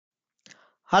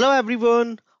Hello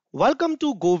everyone, welcome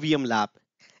to govmlab.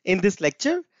 In this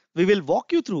lecture, we will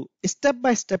walk you through a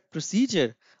step-by-step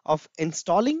procedure of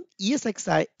installing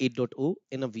ESXi 8.0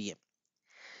 in a VM.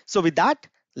 So with that,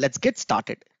 let's get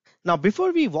started. Now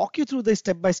before we walk you through the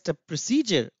step-by-step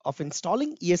procedure of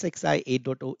installing ESXi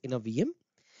 8.0 in a VM,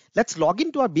 let's log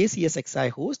into our base ESXi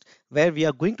host where we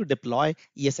are going to deploy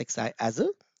ESXi as a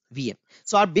VM.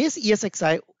 So our base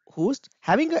ESXi host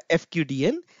having a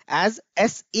FQDN as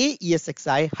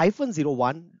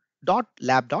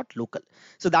SAESXi-01.lab.local.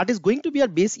 So that is going to be our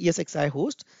base ESXi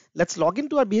host. Let's log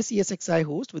into our base ESXi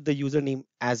host with the username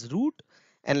as root,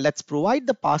 and let's provide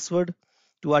the password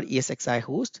to our ESXi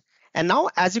host. And now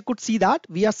as you could see that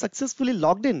we are successfully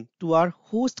logged in to our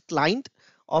host client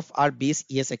of our base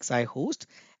ESXi host.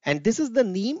 And this is the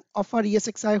name of our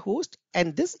ESXi host,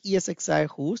 and this ESXi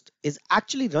host is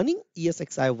actually running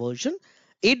ESXi version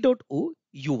 8.0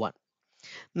 U1.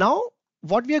 Now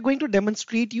what we are going to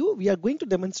demonstrate you,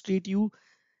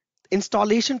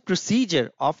 installation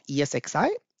procedure of ESXi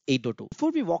 8.0.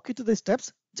 Before we walk you through the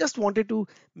steps, just wanted to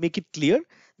make it clear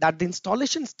that the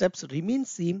installation steps remain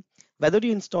same whether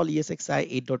you install ESXi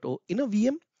 8.0 in a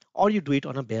VM or you do it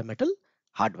on a bare metal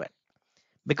hardware.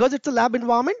 Because it's a lab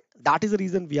environment, that is the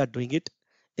reason we are doing it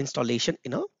installation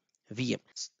in a VM.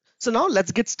 So now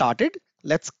let's get started.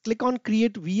 Let's click on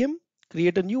create VM,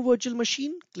 create a new virtual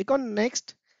machine, click on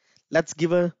next. Let's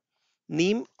give a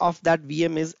name of that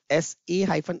VM is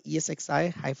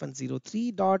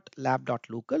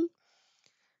SA-ESXi-03.lab.local.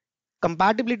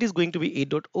 Compatibility is going to be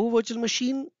 8.0 virtual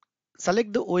machine.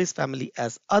 Select the OS family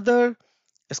as other,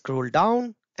 scroll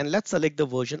down, and let's select the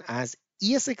version as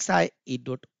ESXi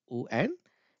 8.0 and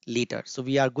later. So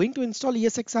we are going to install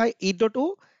ESXi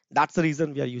 8.0. That's the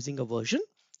reason we are using a version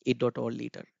 8.0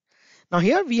 later. Now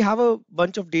here we have a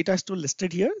bunch of data store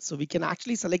listed here, so we can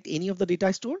actually select any of the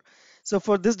data store. So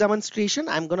for this demonstration,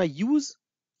 I'm going to use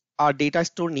our data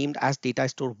store named as data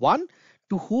store 1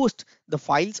 to host the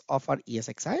files of our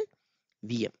ESXi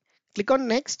VM. Click on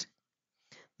next.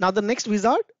 Now the next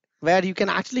wizard where you can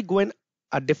actually go and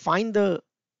define the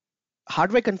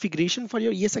hardware configuration for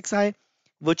your ESXi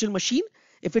virtual machine.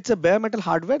 If it's a bare metal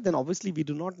hardware, then obviously we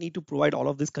do not need to provide all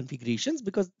of these configurations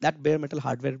because that bare metal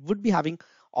hardware would be having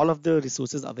all of the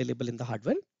resources available in the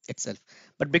hardware itself.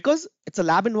 But because it's a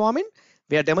lab environment,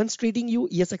 we are demonstrating you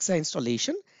ESXi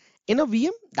installation in a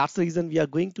VM. That's the reason we are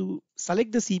going to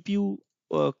select the CPU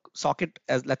socket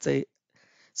as, let's say,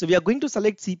 so we are going to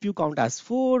select CPU count as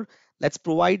 4. Let's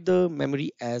provide the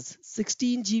memory as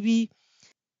 16 GB.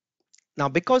 Now,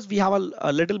 because we have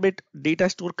a little bit data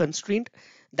store constraint,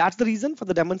 that's the reason for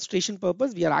the demonstration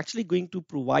purpose, we are actually going to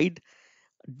provide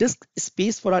disk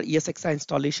space for our ESXi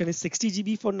installation is 60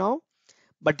 GB for now.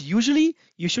 But usually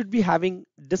you should be having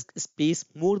disk space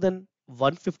more than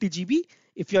 150 GB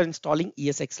if you are installing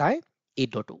ESXi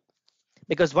 8.0.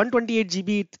 Because 128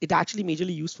 GB, it actually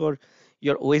majorly used for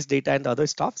your OS data and other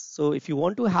stuff. So if you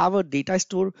want to have a data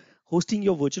store hosting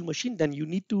your virtual machine, then you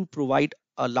need to provide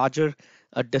a larger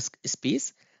disk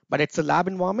space. But it's a lab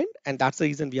environment, and that's the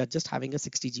reason we are just having a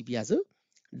 60 GB as a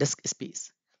disk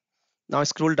space. Now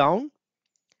scroll down.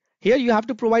 Here you have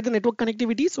to provide the network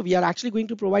connectivity. So we are actually going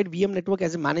to provide VM network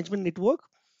as a management network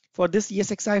for this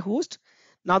ESXi host.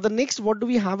 Now the next, what do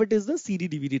we have it is the CD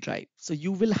DVD drive. So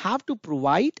you will have to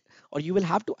provide, or you will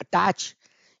have to attach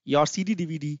your CD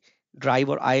DVD drive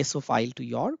or ISO file to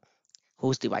your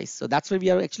host device. So that's where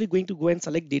we are actually going to go and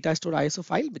select data store ISO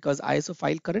file, because ISO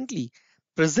file currently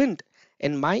present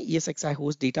in my ESXi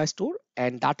host data store,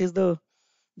 and that is the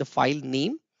file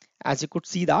name. As you could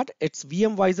see that it's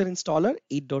VMware installer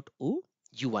 8.0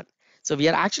 U1. So we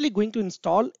are actually going to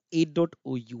install 8.0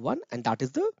 U1, and that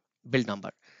is the build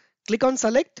number. Click on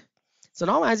select. So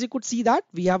now as you could see that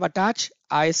we have attached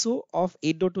ISO of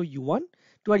 8.0 U1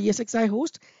 to our ESXi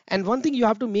host. And one thing you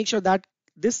have to make sure that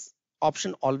this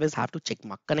option always have to check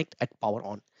mark connect at power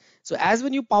on. So as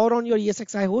when you power on your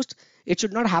ESXi host, it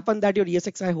should not happen that your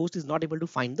ESXi host is not able to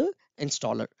find the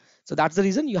installer. So that's the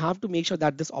reason you have to make sure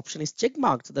that this option is check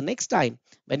marked. So the next time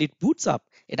when it boots up,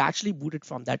 it actually booted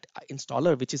from that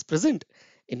installer which is present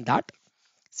in that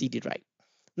CD drive.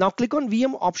 Now click on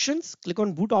VM options, click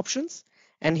on boot options,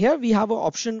 and here we have an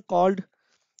option called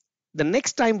the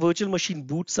next time virtual machine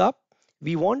boots up,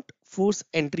 we want force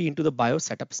entry into the BIOS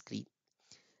setup screen.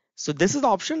 So this is the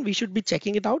option, we should be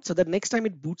checking it out so that next time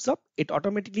it boots up, it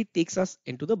automatically takes us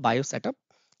into the BIOS setup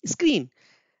screen.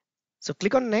 So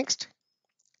click on next,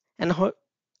 and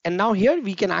now here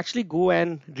we can actually go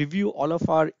and review all of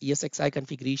our ESXi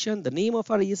configuration, the name of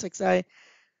our ESXi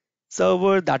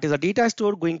server, that is a data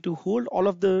store going to hold all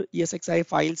of the ESXi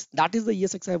files. That is the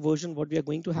ESXi version what we are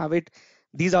going to have it.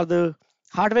 These are the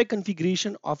hardware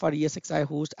configuration of our ESXi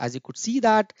host. As you could see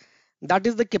that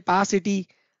is the capacity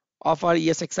of our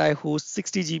ESXi host,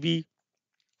 60 GB,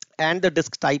 and the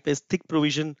disk type is thick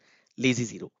provision lazy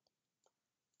 0.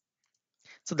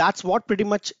 So that's what pretty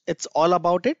much it's all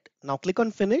about it. Now click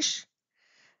on finish,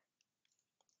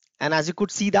 and as you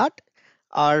could see that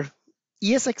our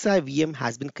ESXi VM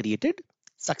has been created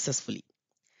successfully.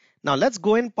 Now let's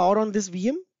go and power on this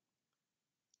VM.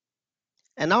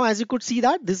 And now as you could see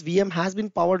that this VM has been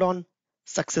powered on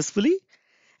successfully.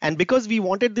 And because we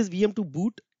wanted this VM to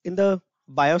boot in the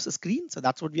BIOS screen, so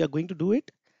that's what we are going to do it.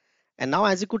 And now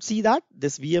as you could see that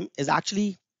this VM is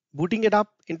actually booting it up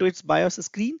into its BIOS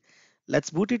screen. Let's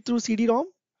boot it through CD-ROM.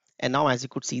 And now as you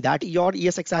could see that your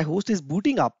ESXi host is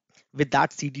booting up with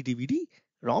that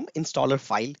CD-DVD-ROM installer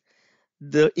file,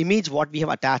 the image what we have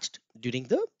attached during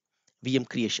the VM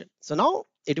creation. So now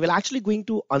it will actually going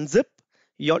to unzip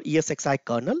your ESXi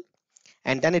kernel,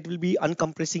 and then it will be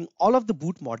uncompressing all of the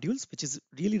boot modules, which is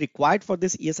really required for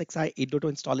this ESXi 8.0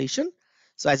 installation.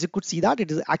 So as you could see that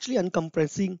it is actually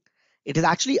uncompressing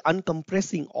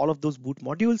all of those boot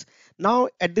modules. Now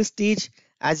at this stage,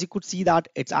 as you could see that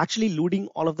it's actually loading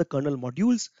all of the kernel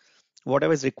modules,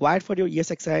 whatever is required for your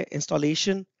ESXi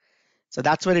installation. So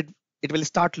that's where it will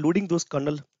start loading those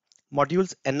kernel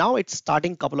modules. And now it's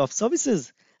starting a couple of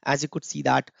services, as you could see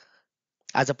that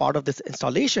as a part of this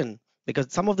installation,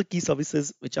 because some of the key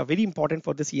services which are very important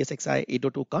for this ESXi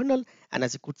 8.0 kernel, and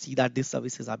as you could see that these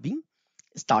services are being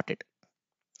started.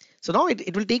 So now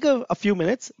it will take a few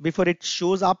minutes before it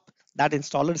shows up that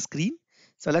installer screen.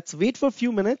 So let's wait for a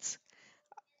few minutes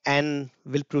and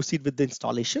we'll proceed with the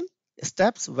installation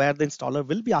steps, where the installer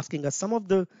will be asking us some of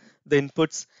the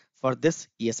inputs for this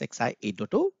ESXi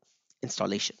 8.0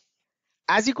 installation.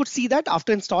 As you could see that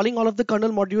after installing all of the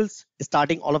kernel modules,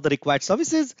 starting all of the required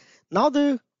services, now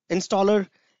the installer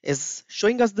is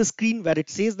showing us the screen where it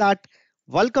says that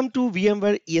welcome to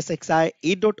VMware ESXi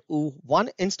 8.0.1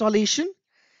 installation.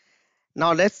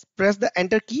 Now let's press the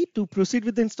enter key to proceed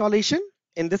with the installation.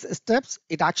 In this steps,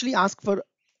 it actually asks for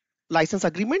license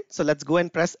agreement. So let's go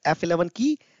and press F11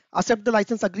 key, accept the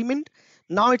license agreement.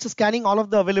 Now it's scanning all of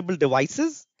the available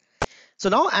devices. So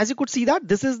now as you could see that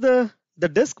this is the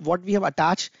disk what we have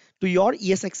attached to your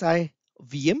ESXi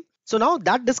VM. So now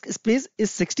that disk space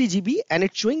is 60 GB and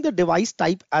it's showing the device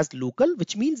type as local,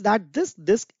 which means that this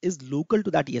disk is local to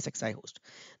that ESXi host.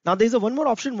 Now there's one more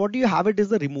option. What do you have? It is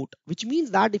the remote, which means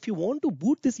that if you want to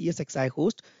boot this ESXi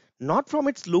host, not from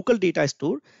its local data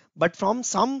store, but from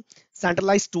some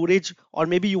centralized storage, or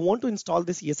maybe you want to install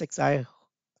this ESXi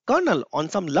kernel on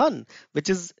some LUN, which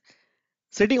is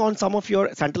sitting on some of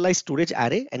your centralized storage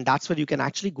array, and that's where you can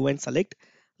actually go and select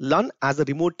LUN as a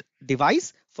remote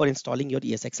device for installing your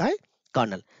ESXi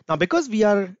kernel. Now because we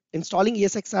are installing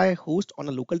ESXi host on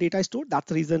a local data store, that's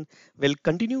the reason we'll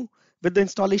continue with the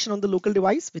installation on the local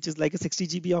device, which is like a 60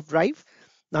 GB of drive.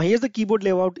 Now here's the keyboard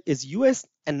layout is US,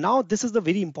 and now this is the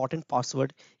very important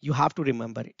password. You have to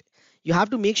remember it. You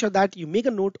have to make sure that you make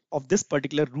a note of this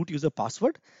particular root user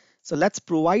password. So let's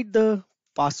provide the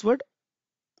password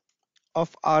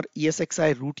of our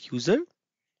ESXi root user.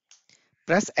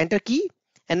 Press enter key,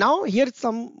 and now here's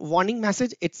some warning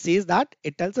message. It says that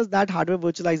it tells us that hardware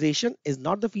virtualization is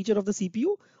not the feature of the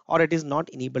CPU, or it is not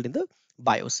enabled in the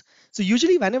BIOS. So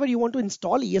usually whenever you want to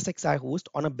install ESXi host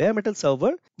on a bare metal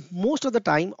server, most of the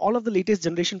time all of the latest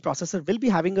generation processor will be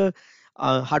having a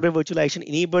hardware virtualization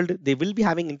enabled. They will be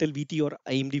having Intel VT or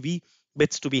AMD V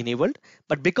bits to be enabled.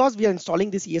 But because we are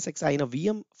installing this ESXi in a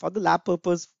VM for the lab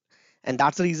purpose, and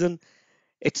that's the reason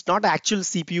it's not actual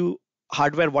CPU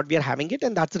hardware what we are having it,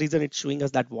 and that's the reason it's showing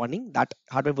us that warning that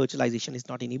hardware virtualization is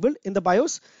not enabled in the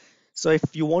BIOS. So if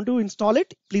you want to install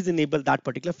it, please enable that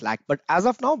particular flag. But as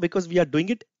of now, because we are doing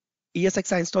it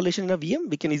ESXi installation in a VM,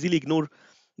 we can easily ignore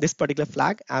this particular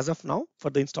flag as of now for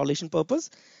the installation purpose.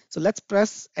 So let's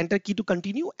press enter key to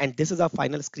continue, and this is our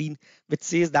final screen which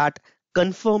says that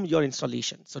confirm your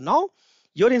installation. So now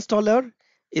your installer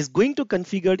is going to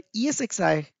configure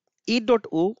ESXi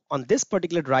 8.0 on this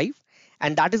particular drive,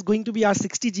 and that is going to be our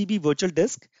 60 GB virtual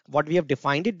disk, what we have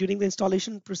defined it during the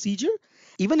installation procedure.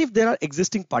 Even if there are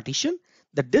existing partition,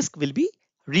 the disk will be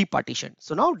repartitioned.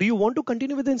 So now do you want to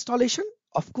continue with the installation?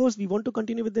 Of course we want to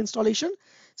continue with the installation.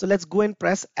 So let's go and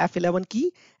press F11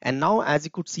 key, and now as you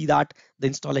could see that the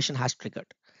installation has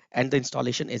triggered and the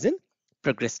installation is in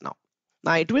progress now.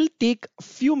 Now it will take a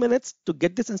few minutes to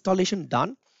get this installation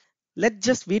done. Let's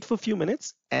just wait for a few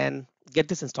minutes and get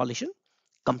this installation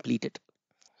completed.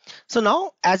 So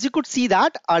now as you could see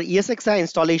that our ESXi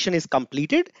installation is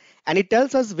completed, and it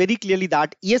tells us very clearly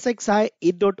that ESXi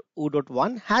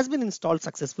 8.0.1 has been installed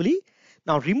successfully.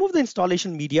 Now remove the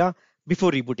installation media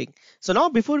before rebooting. So now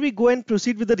before we go and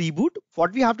proceed with the reboot,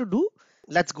 what we have to do,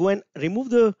 let's go and remove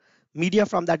the media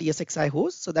from that ESXi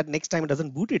host so that next time it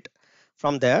doesn't boot it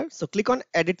from there. So click on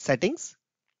edit settings.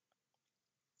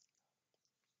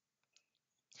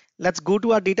 Let's go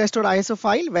to our data store ISO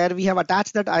file where we have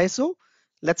attached that ISO.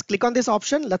 Let's click on this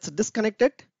option. Let's disconnect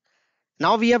it.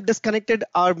 Now we have disconnected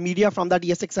our media from that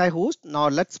ESXi host. Now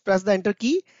let's press the enter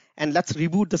key and let's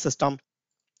reboot the system.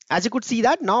 As you could see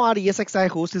that now our ESXi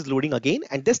host is loading again,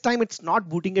 and this time it's not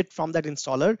booting it from that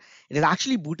installer. It is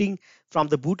actually booting from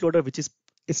the bootloader which is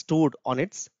stored on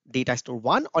its data store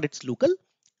 1 or its local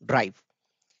drive.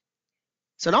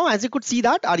 So now as you could see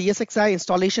that our ESXi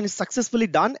installation is successfully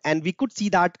done, and we could see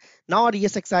that now our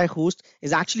ESXi host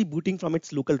is actually booting from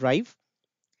its local drive.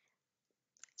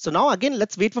 So now again,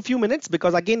 let's wait for a few minutes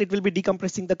because again, it will be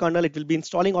decompressing the kernel. It will be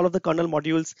installing all of the kernel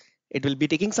modules. It will be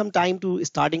taking some time to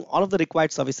starting all of the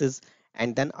required services,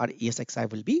 and then our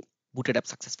ESXi will be booted up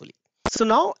successfully. So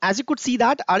now as you could see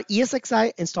that our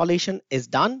ESXi installation is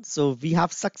done. So we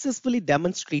have successfully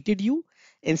demonstrated you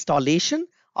installation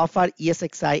of our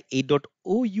ESXi 8.0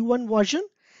 U1 version.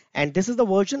 And this is the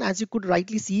version as you could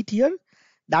rightly see it here.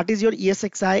 That is your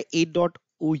ESXi 8.0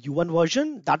 U1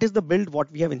 version. That is the build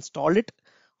what we have installed it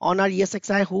on our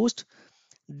ESXi host.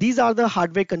 These are the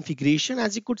hardware configuration.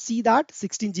 As you could see that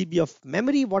 16 GB of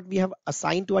memory what we have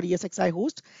assigned to our ESXi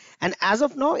host. And as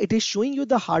of now, it is showing you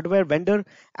the hardware vendor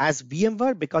as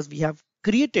VMware because we have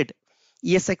created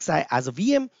ESXi as a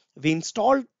VM. We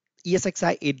installed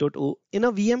ESXi 8.0 in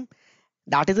a VM.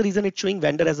 That is the reason it's showing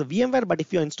vendor as a VMware. But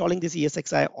if you're installing this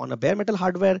ESXi on a bare metal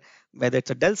hardware, whether it's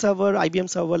a Dell server, IBM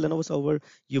server, Lenovo server,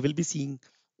 you will be seeing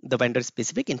the vendor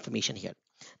specific information here.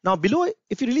 Now below,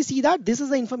 if you really see that, this is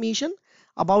the information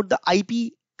about the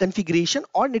IP configuration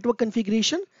or network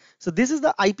configuration. So this is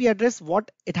the IP address what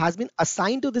it has been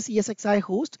assigned to this ESXi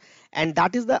host, and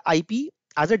that is the IP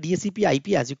as a DHCP IP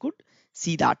as you could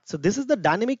see that. So this is the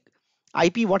dynamic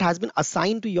IP what has been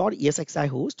assigned to your ESXi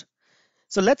host.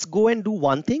 So let's go and do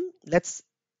one thing. Let's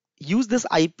use this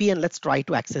IP and let's try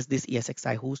to access this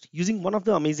ESXi host using one of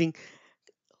the amazing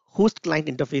host client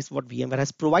interface what VMware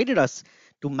has provided us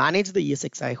to manage the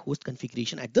ESXi host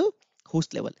configuration at the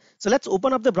host level. So let's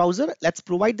open up the browser. Let's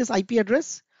provide this IP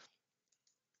address.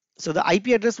 So the IP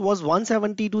address was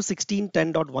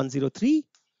 172.16.10.103.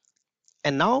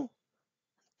 And now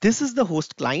this is the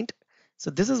host client. So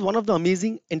this is one of the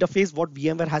amazing interface what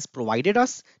VMware has provided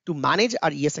us to manage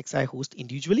our ESXi host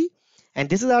individually. And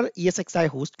this is our ESXi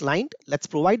host client. Let's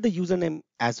provide the username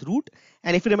as root.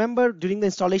 And if you remember during the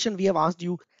installation, we have asked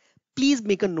you, please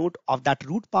make a note of that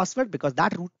root password because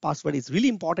that root password is really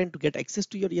important to get access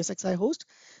to your ESXi host.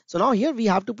 So now here we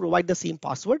have to provide the same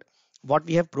password what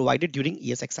we have provided during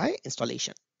ESXi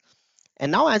installation. And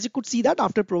now as you could see that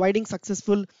after providing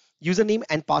successful username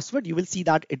and password, you will see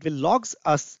that it will logs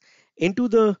us into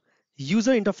the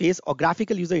user interface or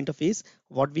graphical user interface,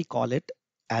 what we call it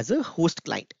as a host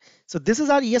client. So this is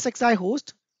our ESXi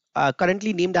host,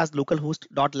 currently named as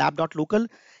localhost.lab.local.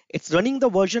 It's running the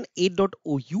version 8.0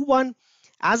 U1.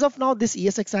 As of now, this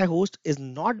ESXi host is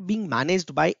not being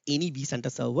managed by any vCenter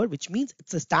server, which means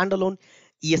it's a standalone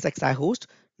ESXi host.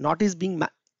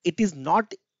 It is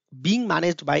not being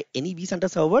managed by any vCenter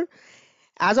server.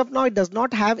 As of now, it does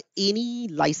not have any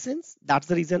license. That's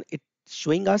the reason it's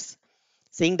showing us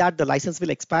saying that the license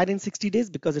will expire in 60 days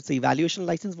because it's an evaluation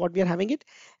license what we are having it.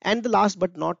 And the last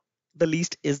but not the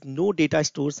least is no data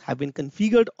stores have been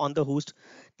configured on the host.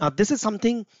 Now this is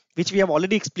something which we have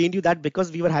already explained you that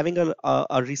because we were having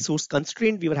a resource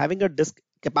constraint, we were having a disk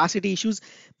capacity issues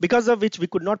because of which we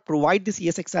could not provide this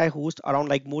ESXi host around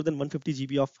like more than 150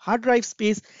 GB of hard drive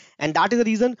space, and that is the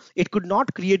reason it could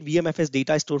not create VMFS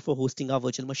data store for hosting our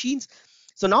virtual machines.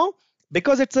 So now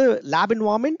because it's a lab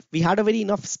environment, we had a very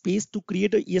enough space to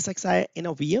create a ESXi in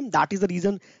a VM. That is the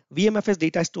reason VMFS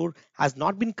data store has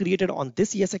not been created on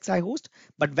this ESXi host.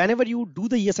 But whenever you do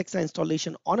the ESXi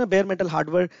installation on a bare metal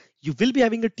hardware, you will be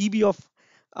having a TB of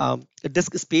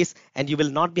disk space, and you will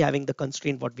not be having the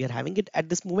constraint what we are having it at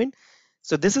this moment.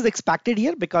 So this is expected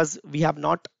here because we have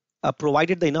not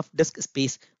provided the enough disk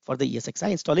space for the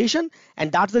ESXi installation.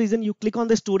 And that's the reason you click on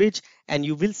the storage and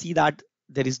you will see that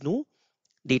there is no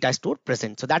data store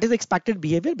present. So that is expected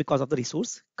behavior because of the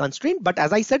resource constraint. But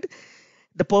as I said,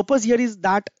 the purpose here is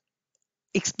that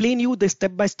explain you the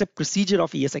step-by-step procedure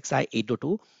of ESXi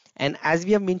 8.0. And as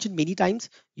we have mentioned many times,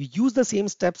 you use the same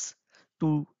steps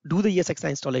to do the ESXi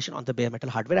installation on the bare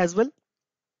metal hardware as well.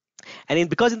 And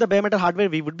because in the bare metal hardware,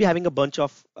 we would be having a bunch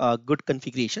of good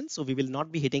configuration. So we will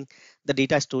not be hitting the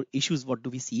data store issues. What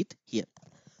do we see it here?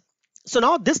 So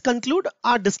now this conclude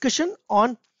our discussion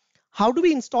on how do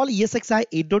we install ESXi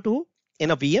 8.0 in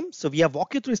a VM. So we have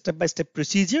walked you through step-by-step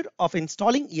procedure of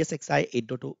installing ESXi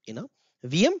 8.0 in a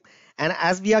VM. And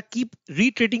as we are keep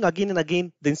reiterating again and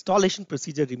again, the installation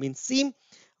procedure remains same,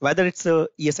 whether it's a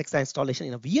ESXi installation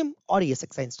in a VM or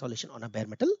ESXi installation on a bare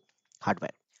metal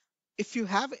hardware. If you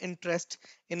have interest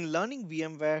in learning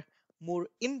VMware more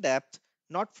in depth,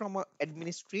 not from an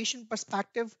administration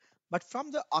perspective, but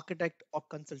from the architect or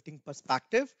consulting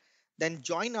perspective, then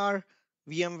join our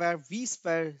VMware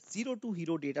vSphere Zero to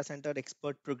Hero Data Center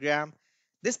Expert program.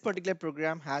 This particular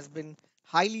program has been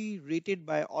highly rated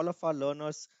by all of our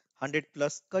learners. 100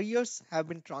 plus careers have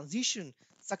been transitioned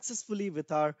successfully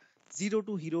with our Zero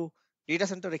to Hero Data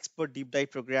Center Expert Deep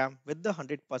Dive program with the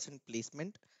 100%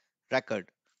 placement record.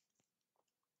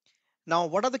 Now,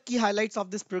 what are the key highlights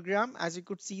of this program? As you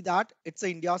could see that it's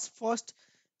India's first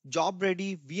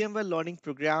job-ready VMware learning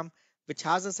program, which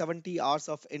has a 70 hours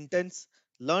of intense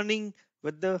learning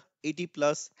with the 80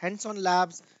 plus hands-on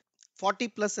labs. 40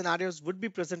 plus scenarios would be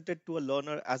presented to a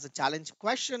learner as a challenge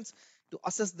questions to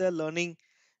assess their learning.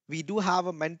 We do have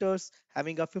a mentors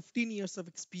having a 15 years of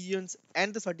experience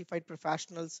and the certified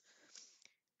professionals.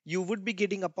 You would be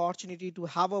getting opportunity to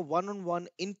have a one-on-one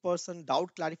in-person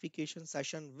doubt clarification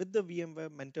session with the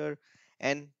VMware mentor,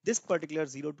 and this particular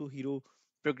Zero to Hero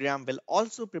program will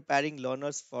also preparing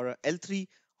learners for a L3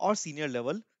 or senior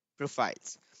level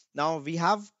profiles. Now we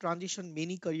have transitioned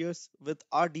many careers with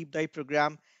our deep dive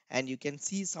program, and you can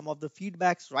see some of the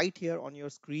feedbacks right here on your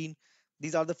screen.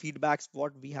 These are the feedbacks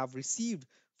what we have received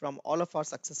from all of our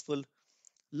successful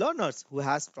learners who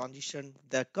has transitioned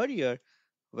their career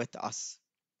with us.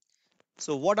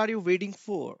 So what are you waiting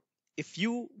for? If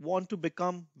you want to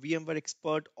become VMware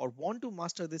expert or want to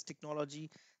master this technology,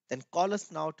 then call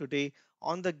us now today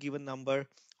on the given number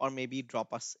or maybe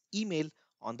drop us email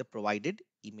on the provided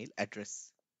email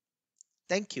address.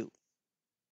 Thank you.